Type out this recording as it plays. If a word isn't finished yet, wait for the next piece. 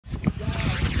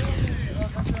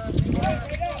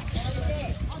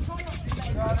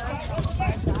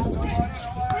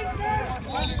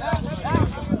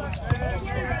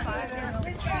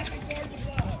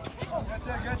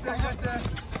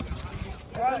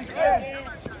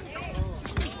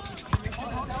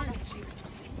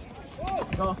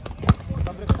Go.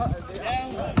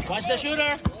 Watch the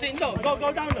shooter. Sit low.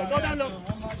 Go down low. Go down low.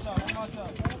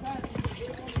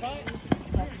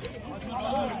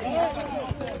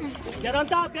 Get on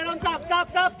top. Get on top. Stop.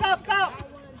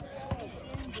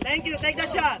 Thank you. Take the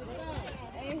shot.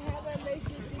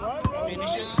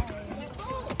 Finish it.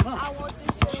 I want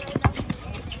this shit.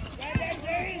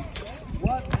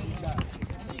 What?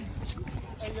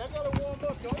 Hey, I gotta warm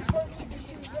up. Don't first you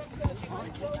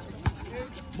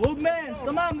Movements.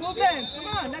 Come on, movements. Come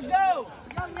on, let's go.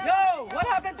 Go. What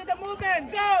happened to the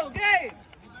movement? Go, Gabe.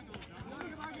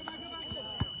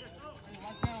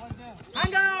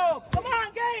 Hang up. Come on,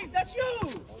 Gabe. That's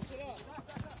you.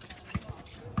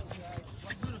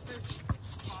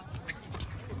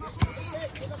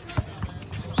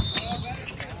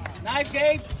 Nice,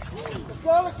 Gabe.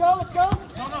 Let's go.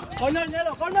 Corner,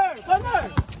 Nelo. Corner.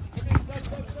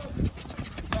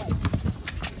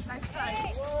 Nice try.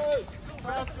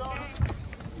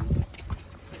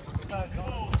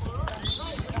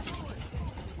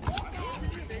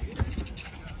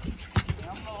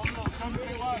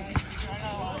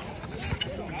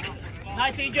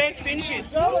 Nice, EJ. Finish it.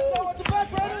 Let's go with the back,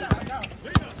 Brandon.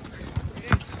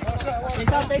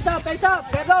 Face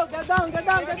up. Get low. Get down.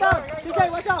 CJ,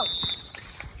 watch out.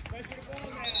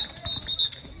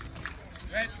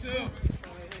 Red 2.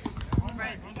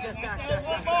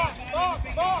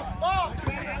 Stop.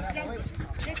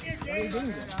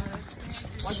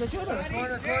 Watch the shooter.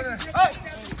 Corner. Hey!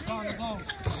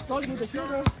 Told you the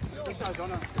shooter.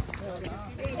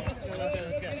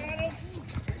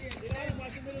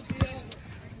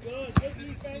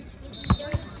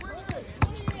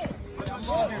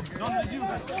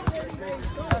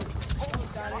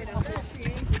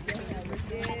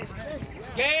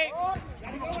 Gabe.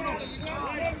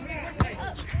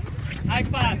 Nice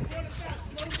pass.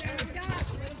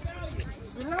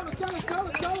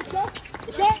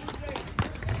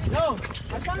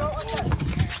 Let's go. No.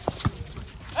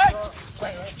 Hey!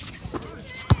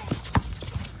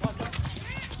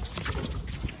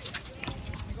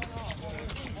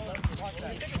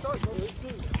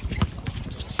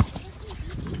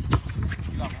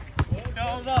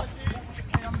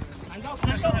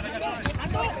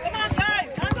 Ando. Come on, guys.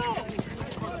 Ando.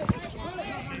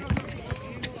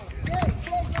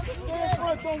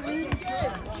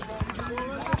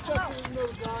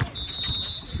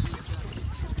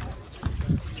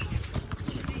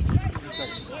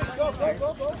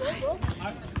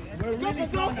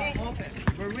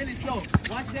 We're really slow.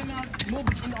 Watch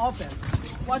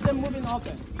them move in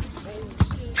offense.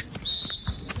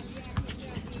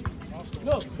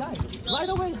 Look, guys, right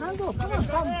away, handle. Come on.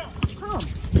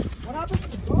 What happened to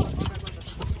the ball?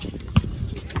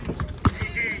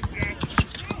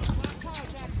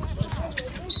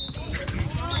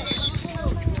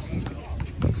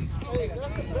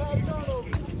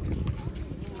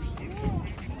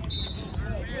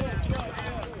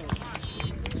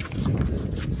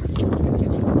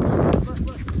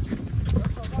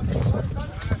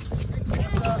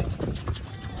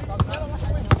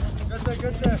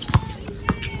 Good there.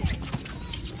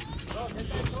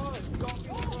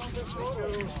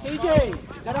 TJ,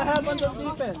 gotta help on the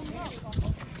defense.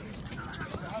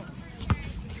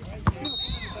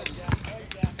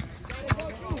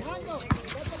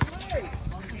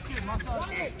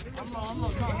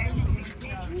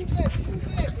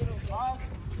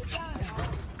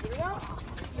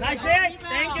 Nice, Nick.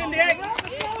 Thank you, Nick.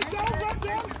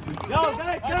 Yo,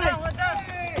 guys.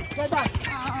 Get back.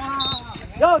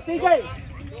 Yo, TJ.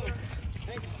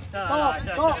 Talk.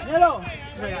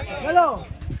 Yellow.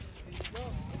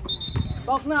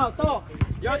 Talk now, talk.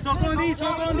 Yo, talk on these.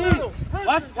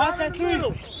 Watch that three.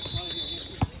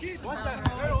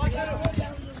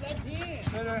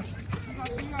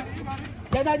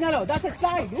 Get that yellow. That's a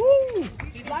slide. Woo!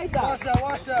 Slide that.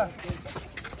 Watch that.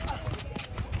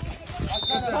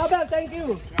 Pavel, thank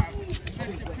you.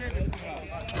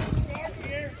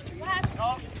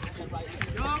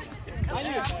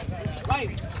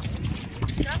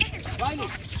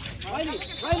 Riley.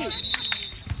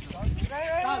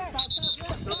 Stop.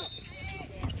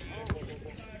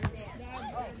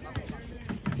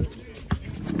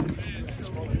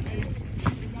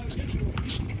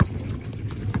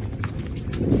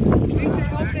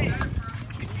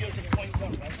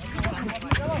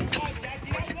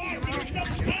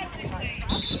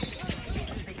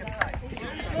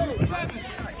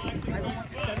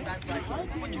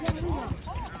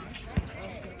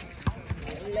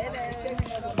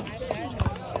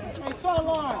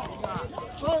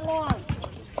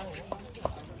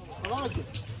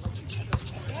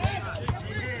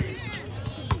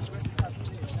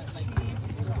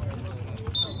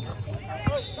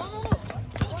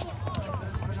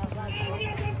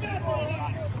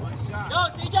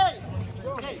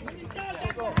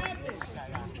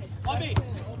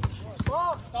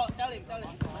 Hand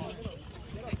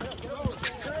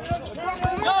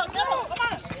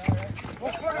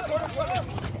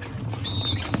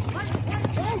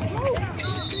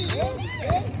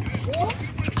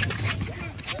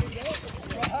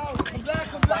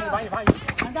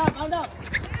up, hand up.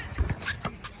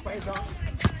 Praise on.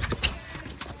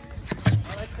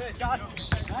 Alright, good shot.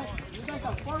 Right. You guys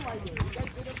are four right here. You guys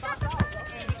didn't pass out.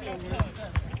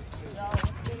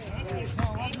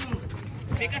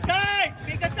 Pick a side!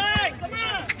 Pick a side! Come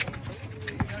on!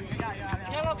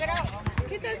 Yellow, get out.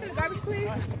 Get that to the garbage, please.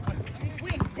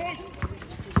 Wait,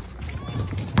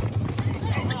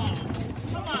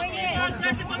 Come on,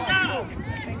 press it from down.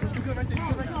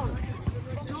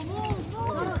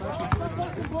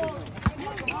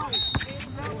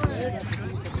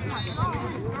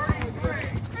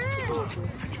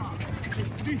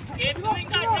 Keep doing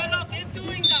that, Yellow. Keep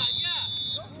doing that, yeah.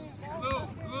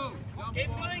 Keep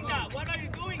doing that. What are you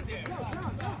doing there?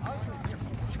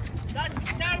 That's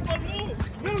terrible move.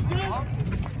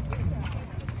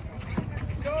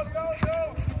 Go.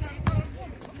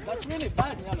 That's really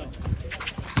bad, Yellow.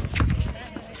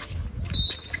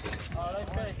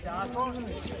 Alright, good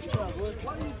shot. What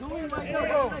are you doing right now?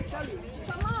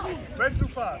 Come out. Red too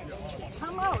fast.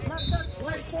 Come out. Not that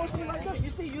like forcing like that. You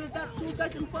see, you got two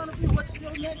guys in front of you. What's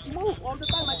your next move? All the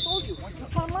time I told you. You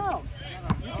come out.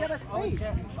 You get a space.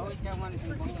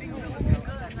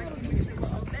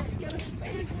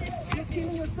 You're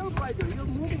killing yourself right there. You're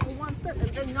moving for one step, and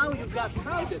then now you got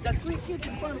crowded. That's three kids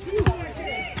in front of you.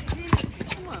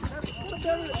 Come on, that's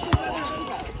better.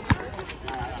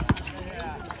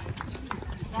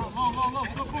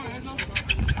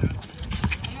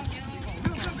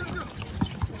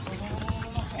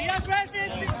 Be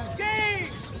aggressive, CJ!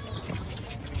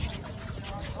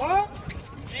 Huh?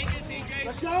 Thank you, CJ.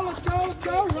 Let's go.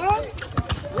 Run.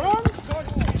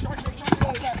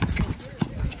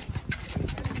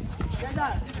 Get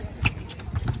that.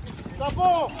 Stop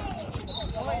ball.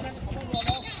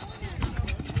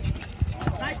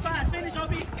 Nice pass. Finish,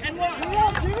 Obi. And one. Get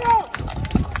out.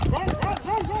 Run.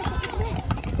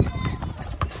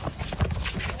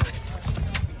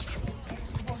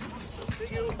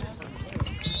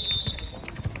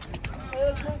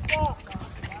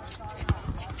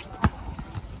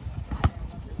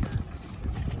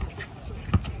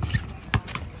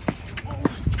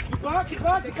 Keep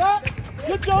back.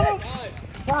 Good job.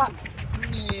 Back.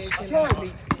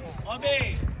 Obi.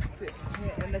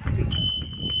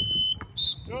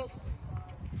 Go.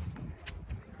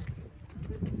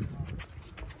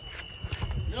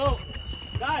 Yo,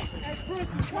 guys.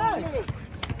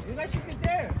 You guys should be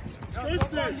there.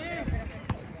 Listen.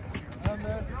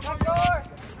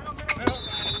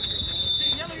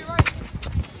 Yellow, you're right.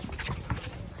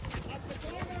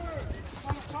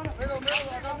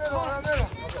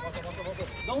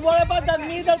 Don't worry about that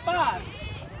middle pass.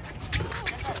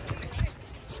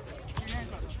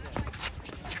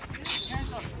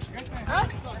 Huh?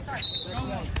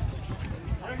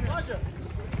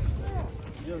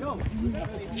 Go.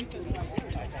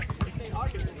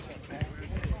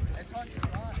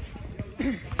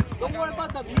 Don't worry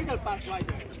about that middle pass right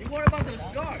there. You worry about those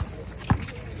guards.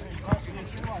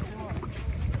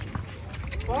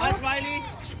 Nice, Riley.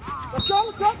 Let's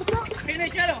go.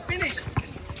 Finish, Yellow. Finish.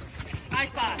 Nice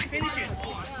pass. Finish it.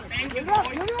 Thank you, Give up.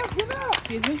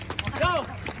 Excuse me. Go.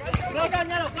 Close down,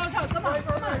 Yellow. Close out. Come on.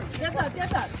 Get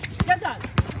that.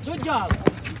 Good job.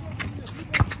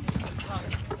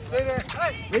 Stay there.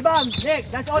 Rebound,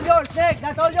 Nick. That's all yours, Nick.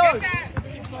 That's all yours.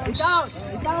 It's out.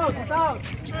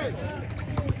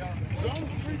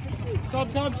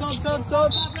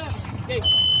 Sub. Nick.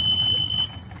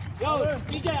 Yo,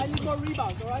 CJ, I need more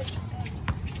rebounds, alright?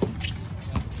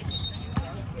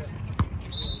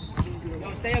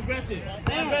 Yo, stay aggressive.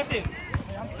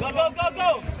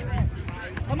 Go.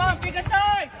 Come on, pick a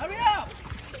side. Hurry up.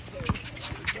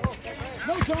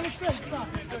 No, John, straight. Stop.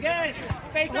 Again,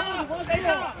 face up.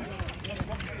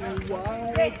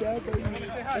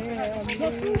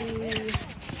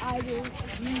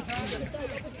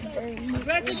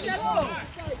 Aggressive, Yellow.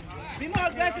 Be more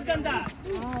aggressive than that.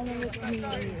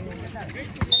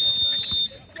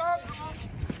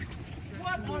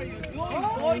 What are you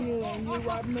doing, boy?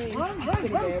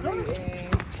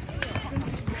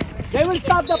 They will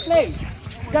stop the play.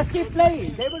 Just keep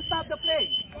playing. They will stop the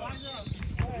play.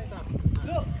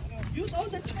 Look, use all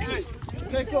the space.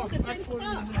 Take off.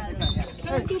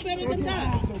 Gotta do better than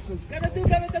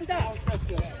that.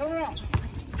 Turn around.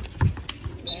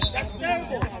 That's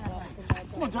terrible.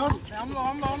 Come on, John. I'm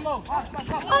low.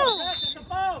 That's a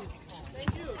foul.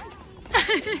 Thank you.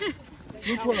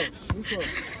 Neutral.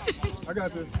 I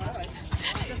got this.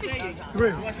 Just say it. 3.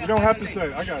 You don't have to say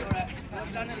it. I got it.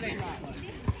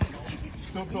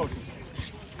 Still close.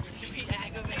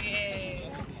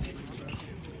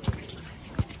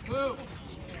 Move.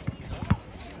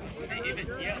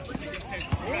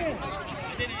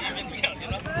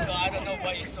 So I don't know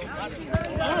why you're so mad at me.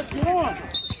 Yes, come on.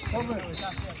 Come in.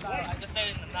 I just said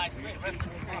it in a nice way.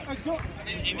 Hey, talk.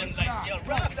 Didn't even like, yo,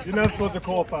 rap. That's You're not supposed to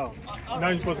call foul. Now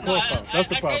you're supposed to call foul. That's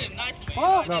the I said problem. it in a nice way.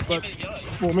 Oh, no, but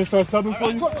want me to start subbing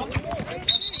for you?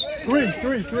 Three.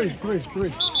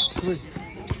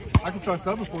 I can start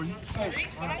subbing for you.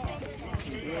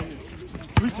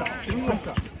 Three shots.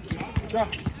 John.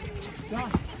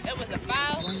 That was a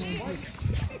foul.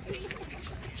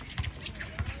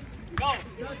 Go.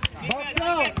 Box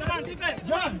out. Come on, defense.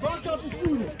 Josh, box out the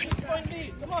shooter. 6-point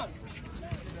lead. Come on.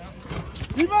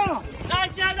 Rebound.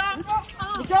 Nice, yellow.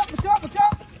 Look up.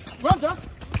 Run, Josh.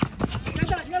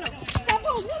 Yellow. Step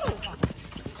on, yellow.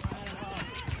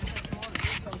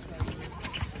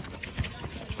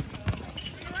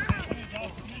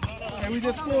 And we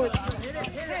just scored.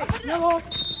 Yellow.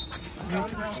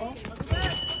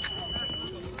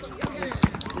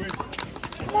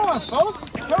 Come on, folks.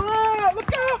 Come on.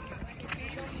 Look out.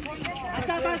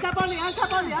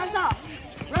 Hands up.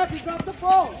 Ref, you dropped the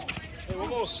ball. Hey, one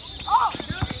more. Oh!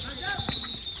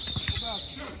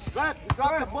 Ref, you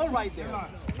dropped the ball right there.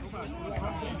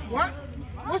 What?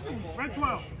 What's the red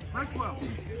 12? Red 12.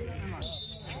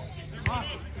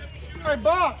 Hey,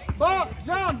 box.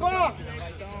 John, box.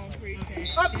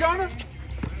 Up, Jonathan.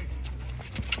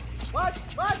 Watch,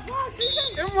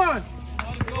 easy. In one.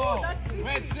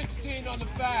 Red 16 on the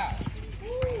foul.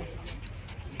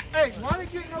 Hey, why they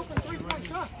getting open 3-point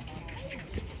shots?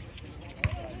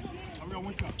 I'm going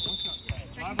one shot.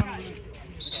 500 minutes.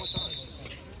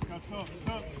 Got tough.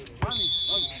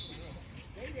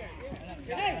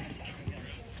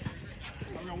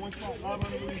 I'm going one shot.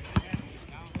 500 minutes.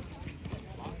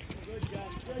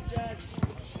 Good judge.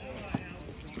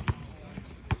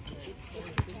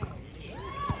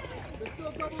 There's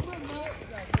still double win, man.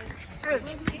 Hey,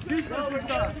 defense this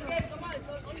time. Come on, it's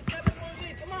only 7-point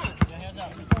lead. Come on.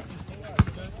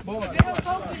 Ball. Middle's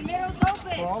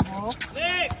open. Ball.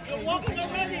 Nick, you're walking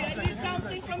already. I need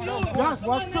something from you. Josh,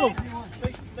 watch two.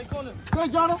 Stay corner. Hey,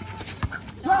 Jonathan.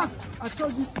 Josh, I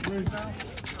told you.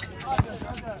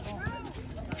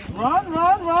 Run. Go.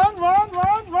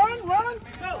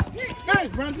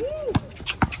 Thanks, Brandon.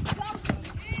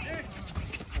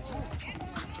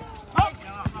 Up.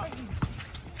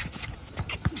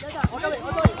 All the way.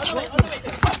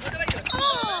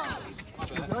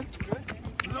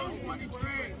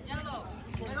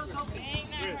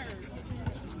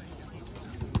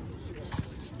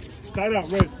 Side out,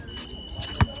 Red.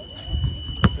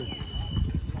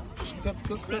 Step.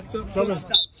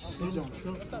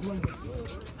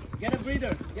 Get a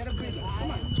breather.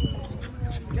 Come on.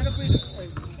 Get a breather.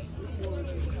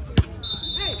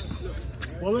 Hey.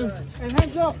 Well in. And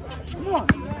hands up. Come on.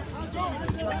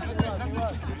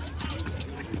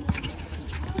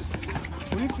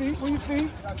 Where you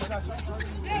feet?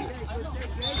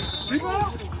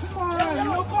 Rebound. Come on.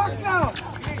 No box out.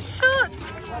 Shoot.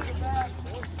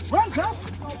 Run, Josh.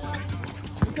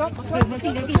 Look up.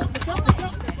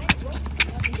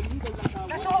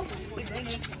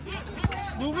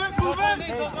 Move it.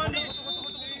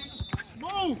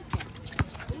 Move.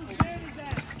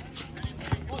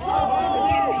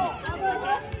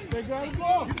 They got the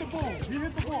ball. Hit the ball. He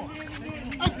hit the ball. Hit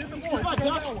the ball. Come on,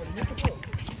 Josh. Hit the ball.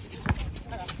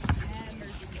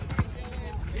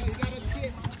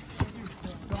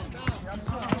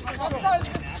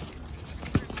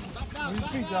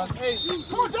 Hey,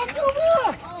 come on, Josh, get over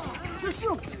here! Just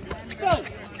shoot! Stay!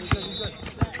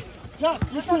 Josh,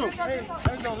 you shoot!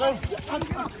 Hey, go.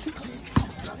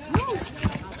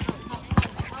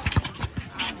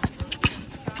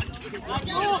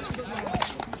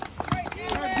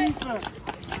 Defense.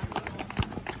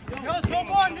 Yo, come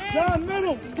on, Nick. John,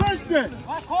 middle. Preston.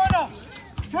 One corner.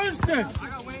 Preston.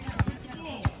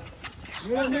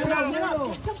 Middle.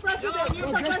 Some pressure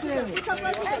there.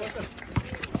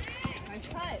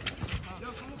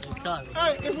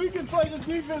 Hey, if we can play the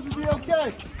defense, we'll be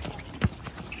okay.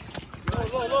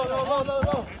 Low.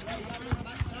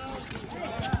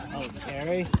 Oh,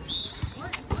 Terry.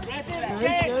 Press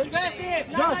it.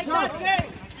 Josh.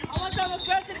 I want some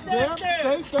aggressive there. Stay.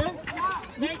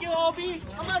 Thank you, Obi.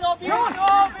 Come on, Obi. Josh,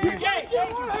 Obi. you can't get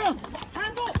on him.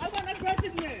 Handle. I want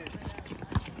aggressiveness.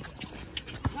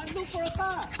 Look for a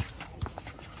pass.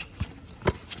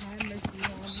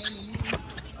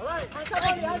 All right,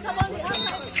 hands up on you.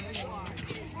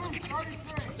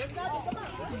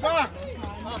 Back.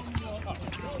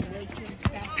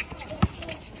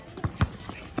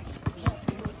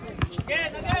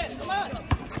 Again. Come on.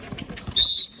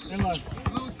 Inline.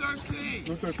 Blue 13.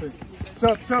 Blue 13.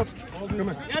 Sub. Come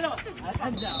here. Yellow.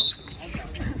 I'm down.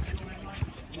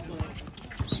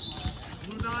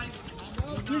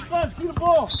 Defense, see the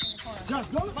ball.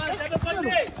 Just go. Come on,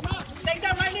 7.8. Come on. Take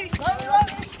that, Riley.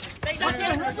 Take that,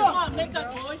 kid. Come on, make that,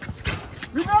 boy.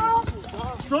 Rebound.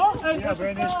 Strong. Hey, Yeah,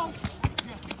 Brandon.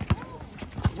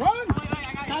 Run.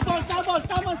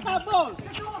 Stop ball.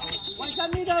 Watch that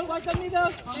middle.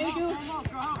 Thank you.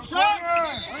 Shot.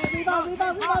 Hey, rebound.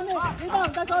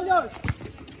 That's all yours.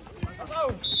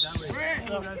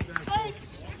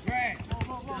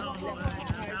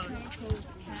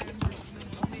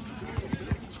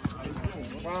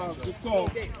 Wow, good call.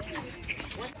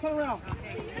 Turn around.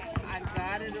 I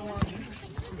got it on.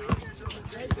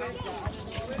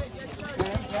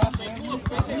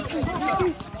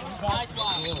 Nice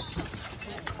one.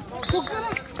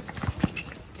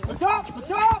 The top.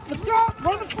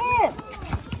 Run the floor.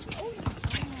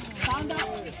 Stand up.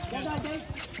 Get that, Dave.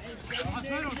 Get the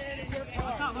rebound.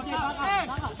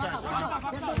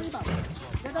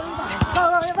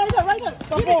 Go, right there.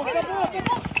 Stop ball.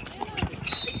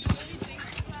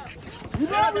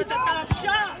 That's a top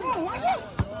shot.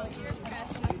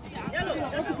 Yellow,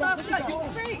 that's a top shot. You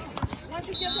fake. Once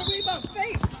you get the rebound,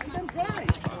 fake. And then drive.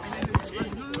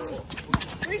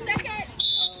 3 seconds.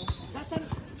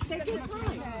 Take your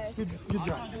time. Good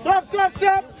job. Stop. 2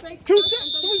 seconds.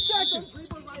 3 seconds.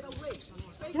 Dribble right away.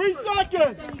 3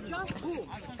 seconds. Then you jump, boom.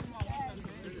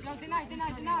 No, deny.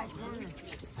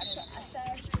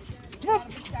 Come on.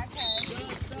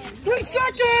 3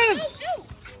 seconds. Shoot.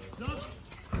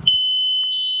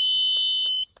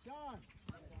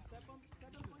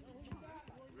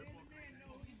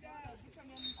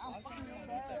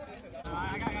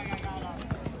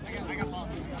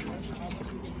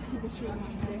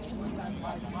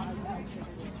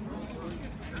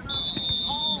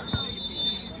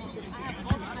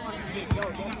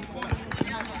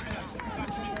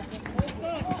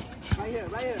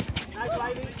 Right here. Nice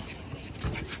Riley.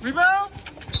 Rebound.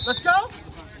 Let's go.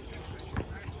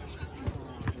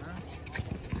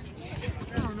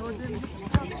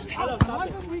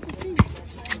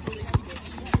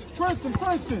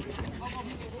 Preston.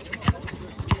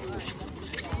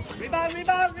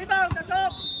 Rebound. That's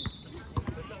all.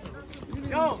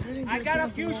 Yo, I got a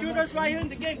few shooters right here in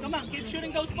the game. Come on, keep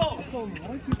shooting those balls. All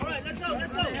right, let's go. Look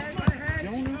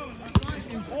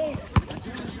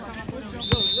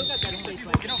at that space,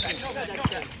 man. Look at that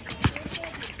step.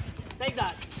 Take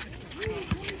that.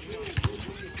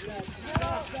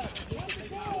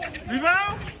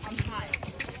 Rebound.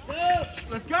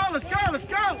 Let's go.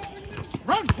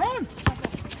 Run.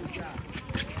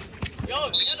 Yo,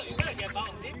 Yellow, you gotta get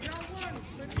bounced.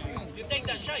 You take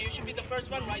that shot, you should be the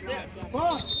first one right there.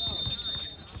 Ball.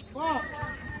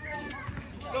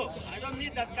 Look, I don't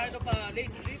need that kind of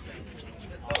lazy defense.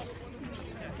 Let's go.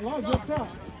 Oh, good stuff.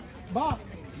 Ball.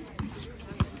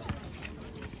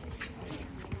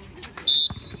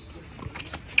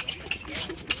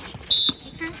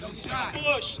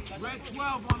 Push. Red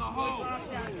 12 on the hole.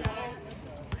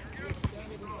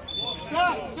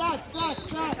 Stop.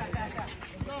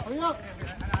 Hurry up.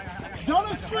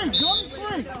 Jonas free.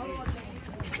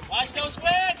 Watch those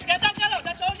wings. Get that Yellow.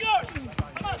 That's all yours.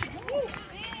 Come on. Woo.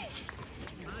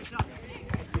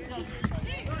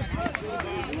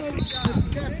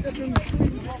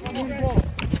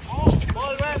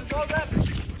 Ball reps.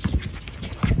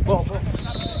 Ball.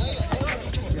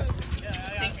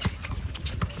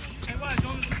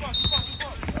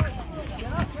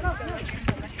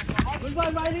 Good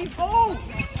one, Riley. Oh!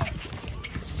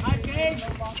 Nice game.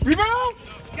 Rebound.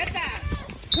 Get that.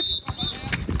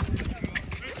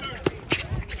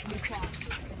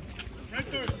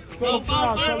 Ball,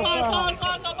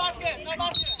 no basket. No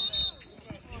basket.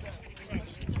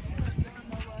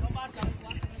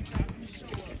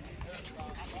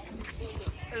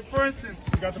 Hey, for instance,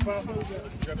 you got the foul.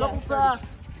 Double fast.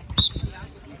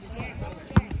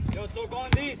 Yo, so go on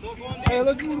deep. Hey,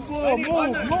 let's move the ball.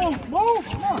 Move.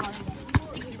 Come on.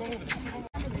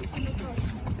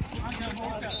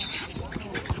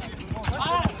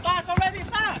 Pass already.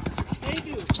 Thank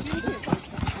you.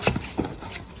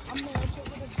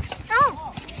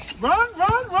 Run.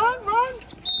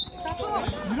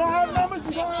 You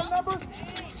don't have numbers?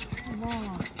 Come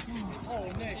on.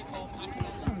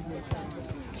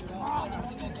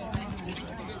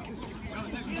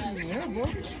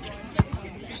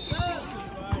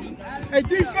 Hey,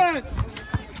 defense!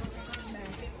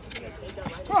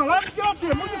 Come on, let him get up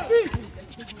there. Move your feet.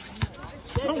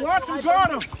 Don't watch him, guard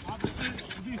him.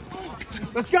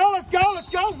 Let's go.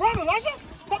 Run, Elijah.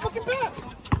 Stop looking back.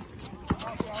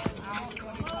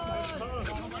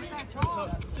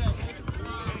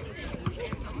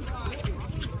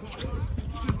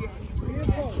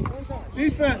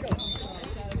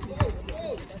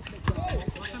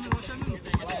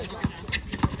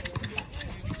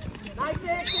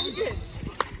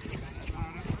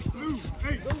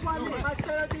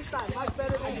 time. Much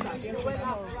better this time. You went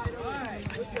out right away.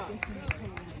 Good job.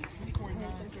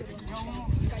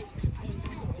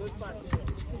 Good pass.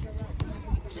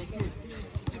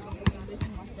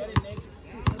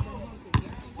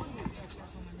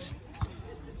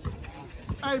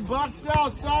 Hey, box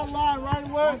out, sideline right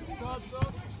away.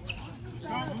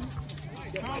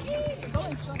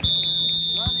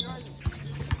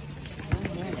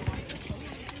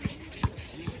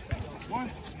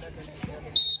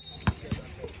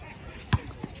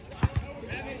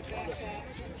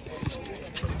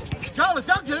 Let's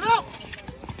go, get it up.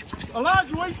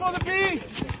 Elijah, wait for the B.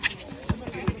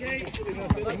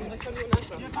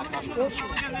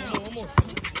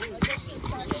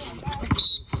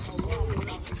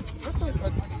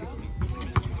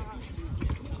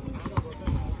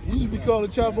 You should be calling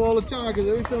Chopper all the time because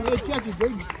every time they catch it,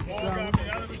 baby.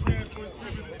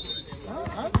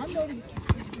 I know the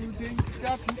routine.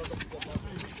 Got you.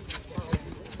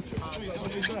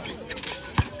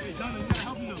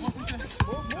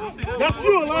 That's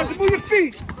you, Elijah. Move your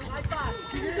feet.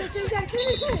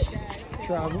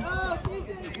 Travel.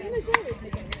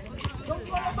 Don't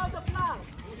worry about the flag.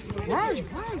 Right.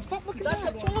 Stop looking That's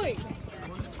the point.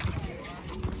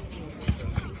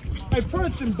 Hey,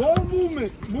 Preston, ball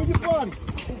movement. Move your body.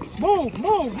 Move.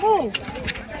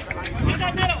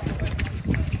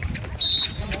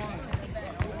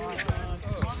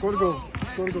 Score the goal.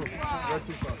 Right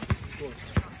too far. Score.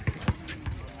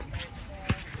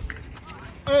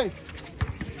 Hey,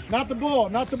 not the ball.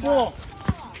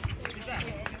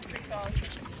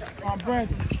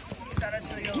 Brandon.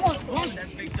 Come on,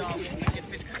 That big dog.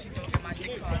 If it's because you don't get my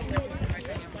dick card, right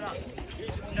there, put up.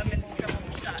 No minutes to come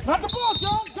shot. Not the ball,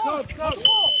 John. Not the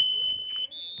ball.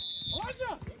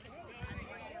 Elijah.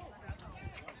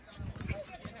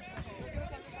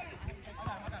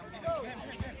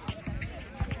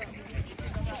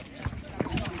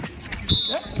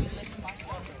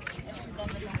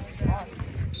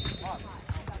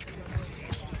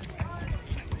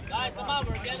 Guys, come on,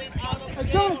 we're getting out of the Hey,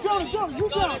 Johnny, you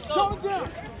down.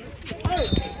 Hey.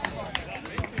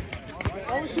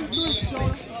 Always keep moving,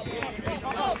 Johnny.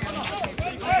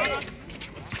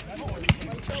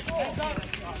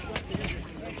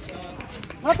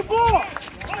 Not the ball.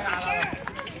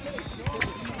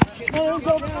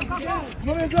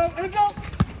 No, Enzo.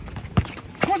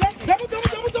 Come on,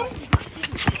 double.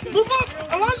 Move up,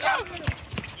 Elijah.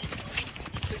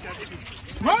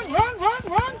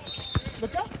 Run.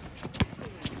 Look up.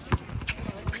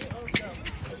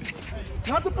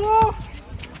 Not the ball.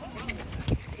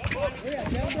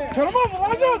 Turn him off,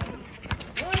 Elijah.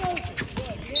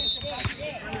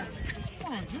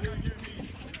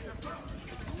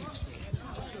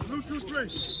 2, 3.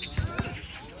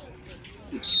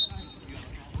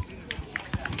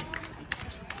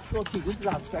 This is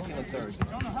our second or third.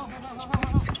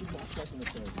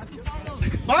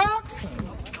 Box.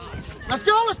 Let's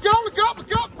go.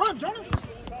 Run, Johnny.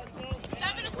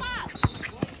 7 o'clock.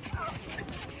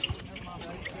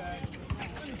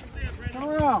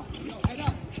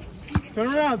 Turn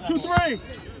around. 2, 3.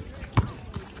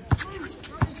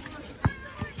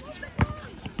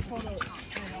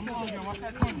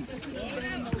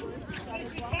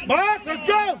 Box, let's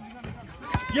go.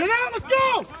 Get it out, let's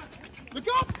go. Look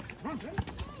up.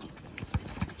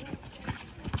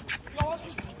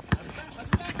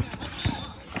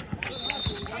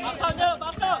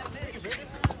 Box up.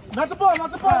 Not the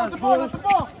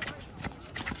ball.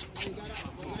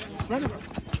 Ready?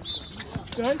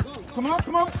 Stay. Come on.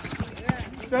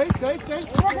 Stay.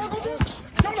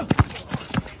 Come on.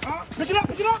 Pick it up.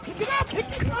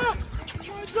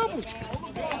 Try to double.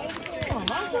 Come on,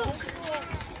 Marshall.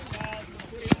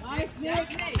 Nice, Nick.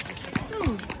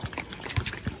 Dude.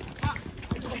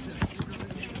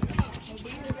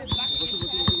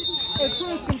 Hey,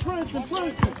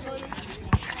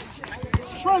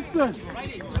 Preston.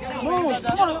 Move.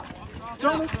 Come on.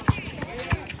 Johnny.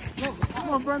 Come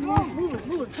on, Brandon. Move it.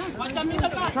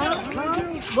 Turn.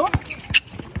 Look.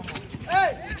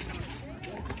 Hey.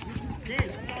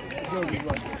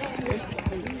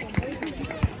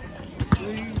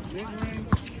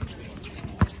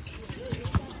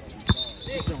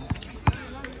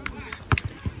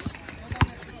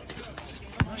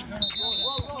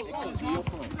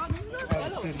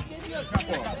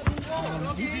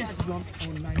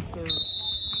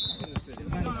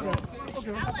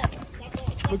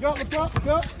 Look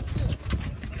up.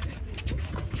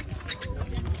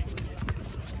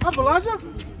 Up, Elijah.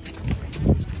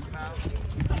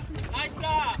 Nice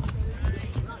stop.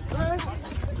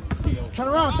 Turn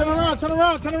around.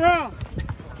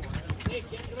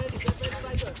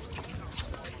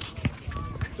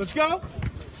 Let's go.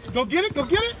 Go get it, go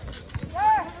get it.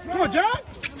 Come on, John.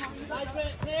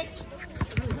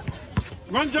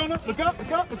 Run, Jonah. Look up,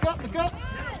 look up, look up, look up.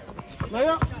 Lay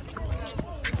up.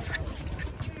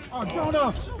 Oh,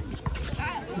 Jonah.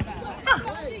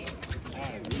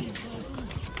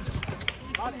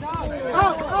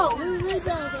 Oh.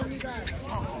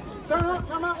 Turn up,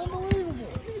 come out. Unbelievable.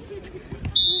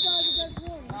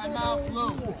 Time out,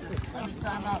 Blue.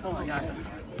 Time out. Oh, my God.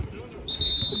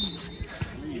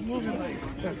 You're moving like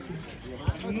that.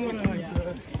 You're moving like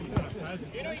that.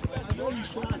 I know you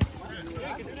shot.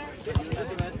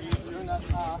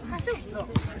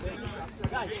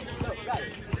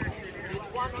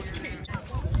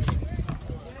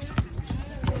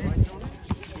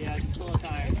 Yeah, just a little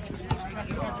tired.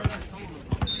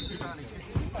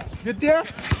 Get there.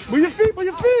 Move your feet, move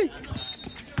your feet.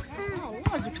 Oh,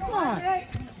 Elijah, come on.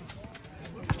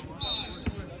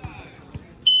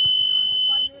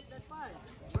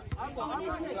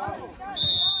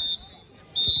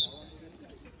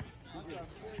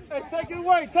 Hey, take it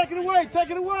away, take it away, take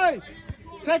it away.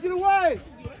 Take it away.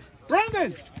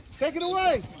 Brandon, take it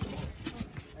away.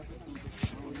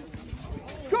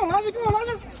 Go, Elijah, go,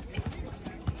 Elijah.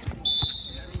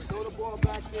 Throw the ball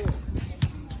back there.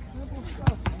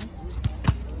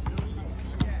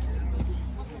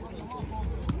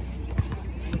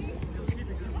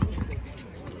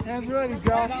 Hands ready,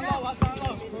 Josh.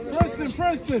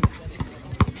 Preston.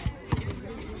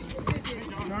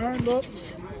 Turn, look.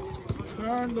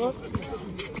 Turn, look.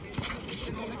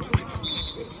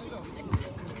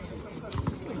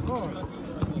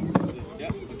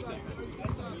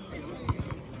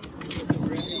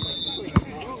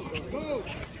 Oh.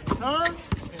 Turn.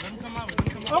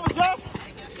 Over, Josh.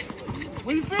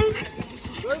 Where you feet?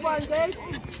 Everybody, Dave.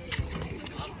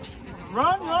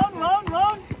 Run.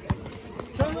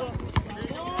 Turn up.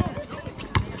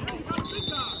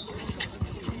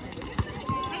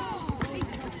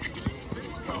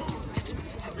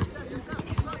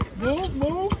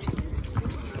 Move.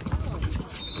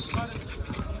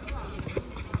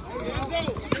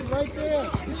 Right there.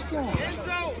 Keep going.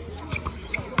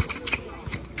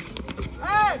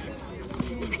 Hey!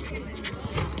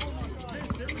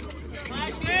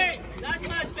 Nice game. That's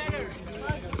much better.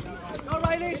 Go,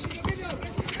 Riley.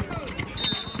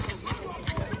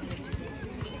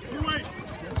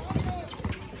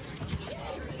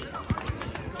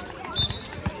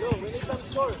 Yo, we need some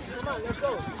scores. Come on, let's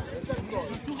go.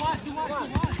 Too much.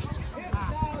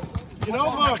 Get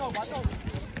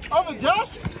over,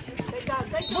 Josh. Take that.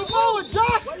 Move forward,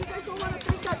 Josh. Why you guys don't want to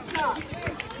take that shot?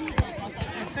 Take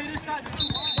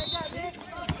that, Nick.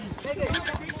 Take it.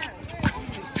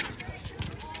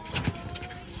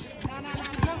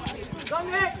 Go,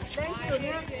 Nick. Thank you,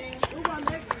 Nick. Move on,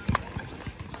 Nick.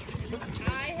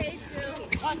 I hate you.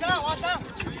 Watch out.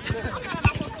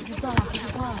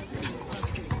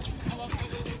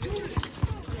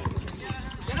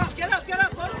 Get up.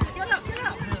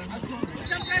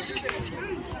 Some pressure.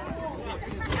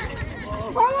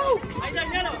 Follow. Isaac,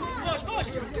 yellow.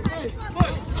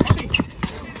 Push.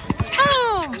 Oh!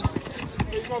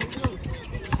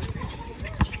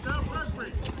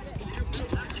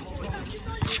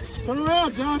 Turn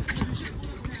around, John.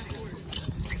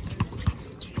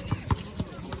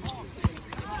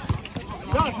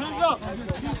 Josh, hands up.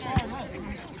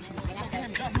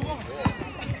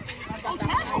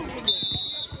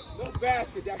 No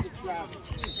basket, that's a trap.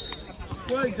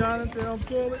 Wait, Jonathan, don't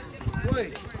pull it.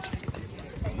 Wait.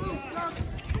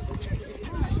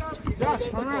 Josh,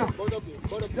 turn around.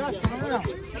 Josh, turn around.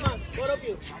 Come on, both of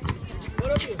you.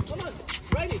 Come on.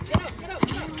 Ready, get up.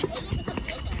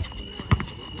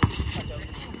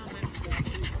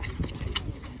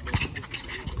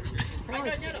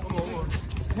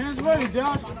 Hands ready,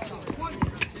 Josh.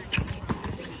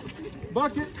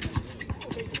 Bucket.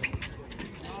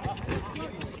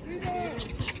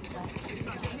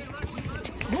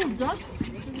 Move, Josh.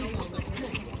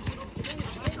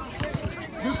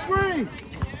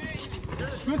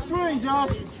 Good screen,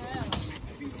 Josh.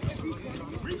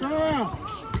 Turn around.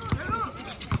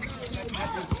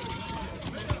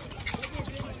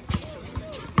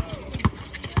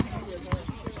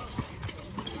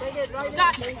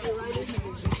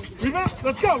 Rebound.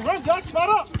 Let's go. Run, Josh. Spot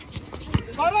up.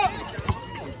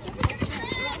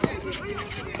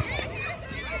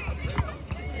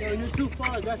 Yo, you're too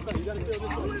far. That's right. You gotta steal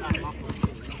this one.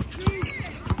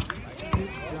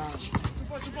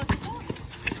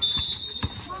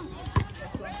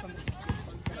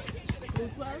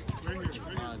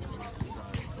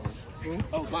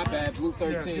 Oh, my bad. Blue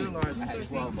 13. Yeah, I had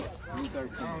 12. Blue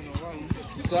 13. I don't know why.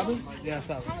 You 7? Yeah,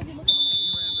 7.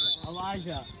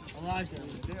 Elijah.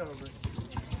 Yeah, over.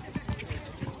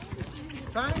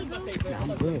 Time to go.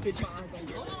 I'm good.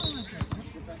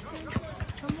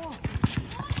 Come on.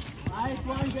 Nice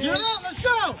one, Get Gabe. up, let's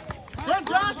go. Run,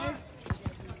 Josh.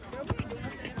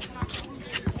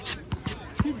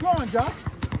 Keep going, Josh.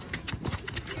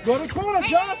 Go to the corner,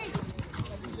 Josh.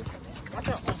 Watch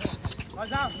out. Watch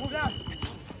down. Move down.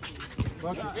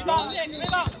 Rebound, Nick.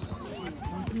 Rebound.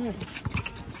 come here.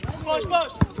 Push,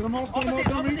 push. Put him off, put him off,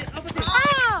 don't reach. Opposite.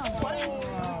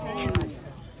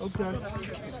 Okay.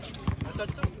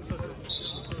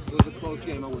 It was a close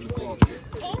game. I wouldn't call it.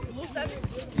 Oh, blue 7.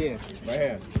 Yeah, right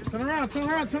here. Turn around, turn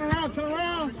around, turn around, turn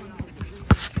around.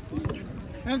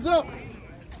 Hands up.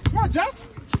 Come on, Josh.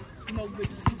 No, good.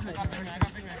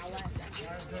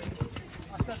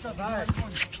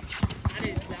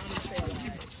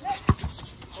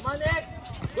 Come on, Nick.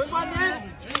 Good one, Nick.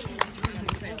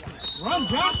 Run,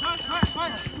 Josh.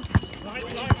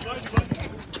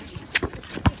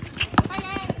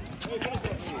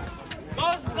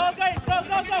 Go, guys. Go.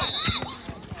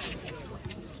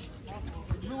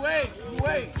 You wait.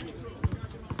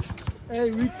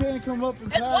 Hey, we can't come up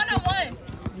and It's pass it. 1-on-1.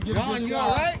 We get a good You shot.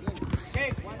 all right?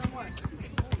 Gabe, 1-on-1.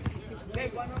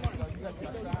 Gabe,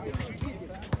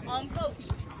 1-on-1. Coach.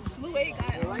 Blue 8 got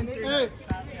it. Hey,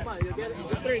 Come on, you get it.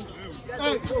 3.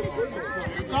 hey,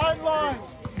 sideline.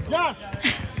 Josh.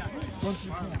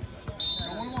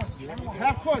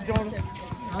 Half court, Jonah.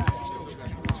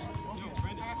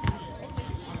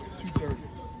 2:30.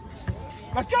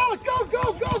 Let's go,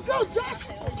 Josh.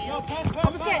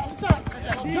 I'm inside.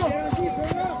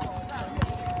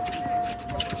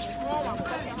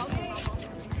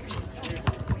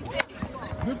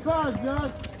 Good pass,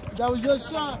 Josh. That was your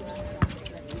shot.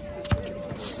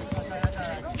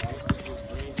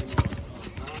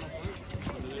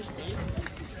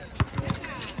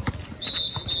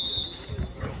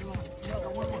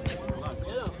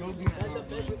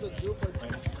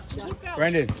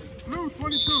 Brandon. Blue 22.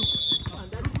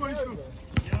 Blue 22.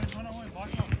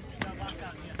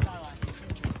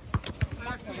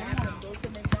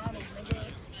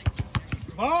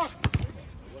 Box.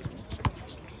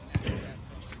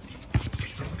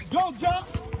 Go, John.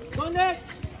 Go, Nick. Red.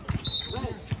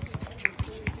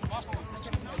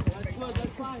 That's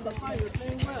good, that's fine. You're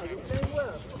playing well.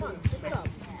 Come on, pick it up.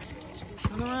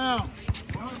 Turn around.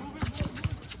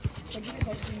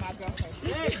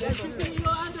 Nick, there should be you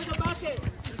under the basket.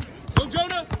 Go,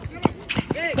 Jonah.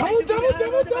 Nick, Double.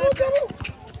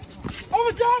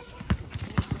 Over, Josh.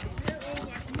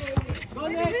 go,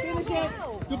 Nick, finish it.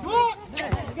 The block.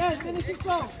 Nick, again, finish it,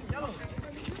 go.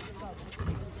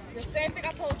 The same thing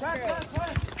I told you, girl.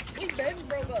 We been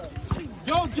broke up.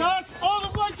 Go, Josh. All the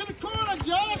way to the corner,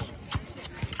 Josh.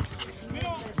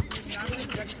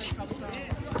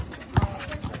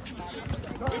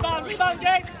 Rebound,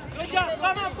 Gabe. Good job.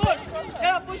 Come on, push.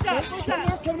 Yeah, push that.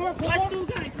 Come on. Watch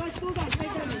two guys.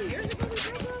 Take them. Here.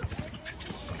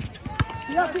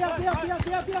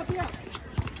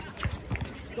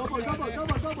 Double.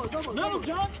 Middle,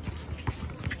 John.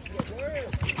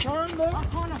 Turn, look.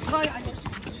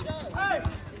 Hey.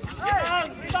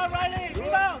 Rebound, Riley.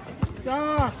 Rebound.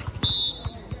 Josh.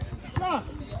 Josh. Come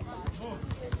on.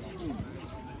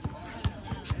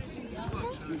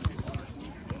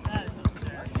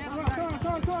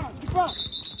 Keep up.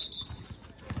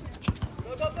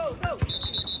 Go.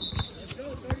 Let's go.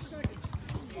 30 seconds.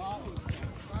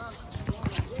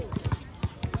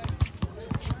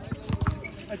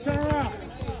 Hey, turn around.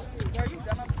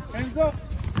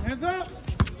 Hands up.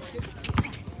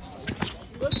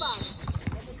 Good pass.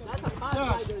 That's a pass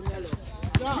right there, Nelly.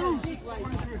 Josh. Deep right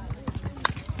there.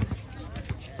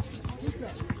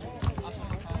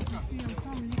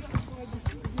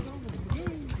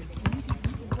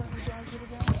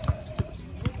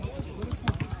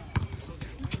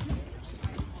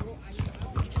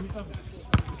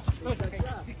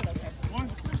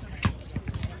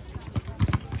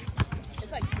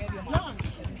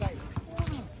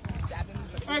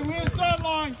 Hey, we're inside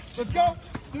line. Let's go.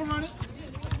 Still running.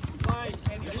 Fine.